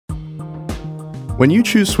When you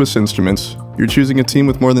choose Swiss Instruments, you're choosing a team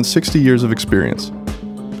with more than 60 years of experience.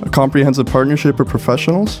 A comprehensive partnership of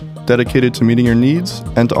professionals dedicated to meeting your needs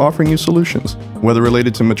and to offering you solutions, whether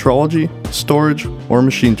related to metrology, storage, or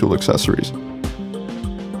machine tool accessories.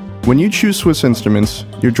 When you choose Swiss Instruments,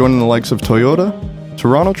 you're joining the likes of Toyota,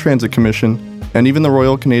 Toronto Transit Commission, and even the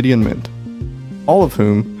Royal Canadian Mint, all of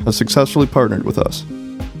whom have successfully partnered with us.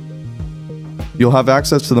 You'll have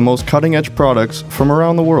access to the most cutting-edge products from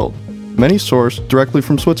around the world, many sourced directly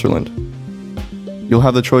from Switzerland. You'll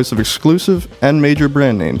have the choice of exclusive and major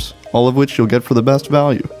brand names, all of which you'll get for the best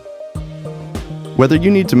value. Whether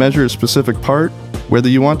you need to measure a specific part, whether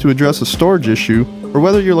you want to address a storage issue, or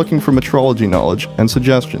whether you're looking for metrology knowledge and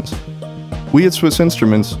suggestions, we at Swiss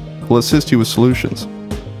Instruments will assist you with solutions.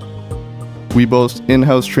 We boast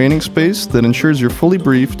in-house training space that ensures you're fully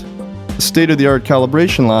briefed, a state-of-the-art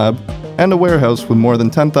calibration lab, and a warehouse with more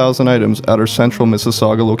than 10,000 items at our central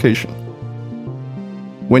Mississauga location.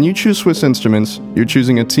 When you choose Swiss Instruments, you're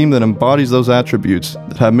choosing a team that embodies those attributes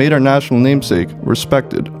that have made our national namesake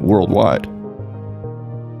respected worldwide.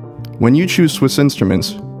 When you choose Swiss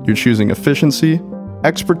Instruments, you're choosing efficiency,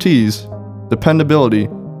 expertise, dependability,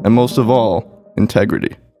 and most of all,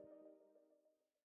 integrity.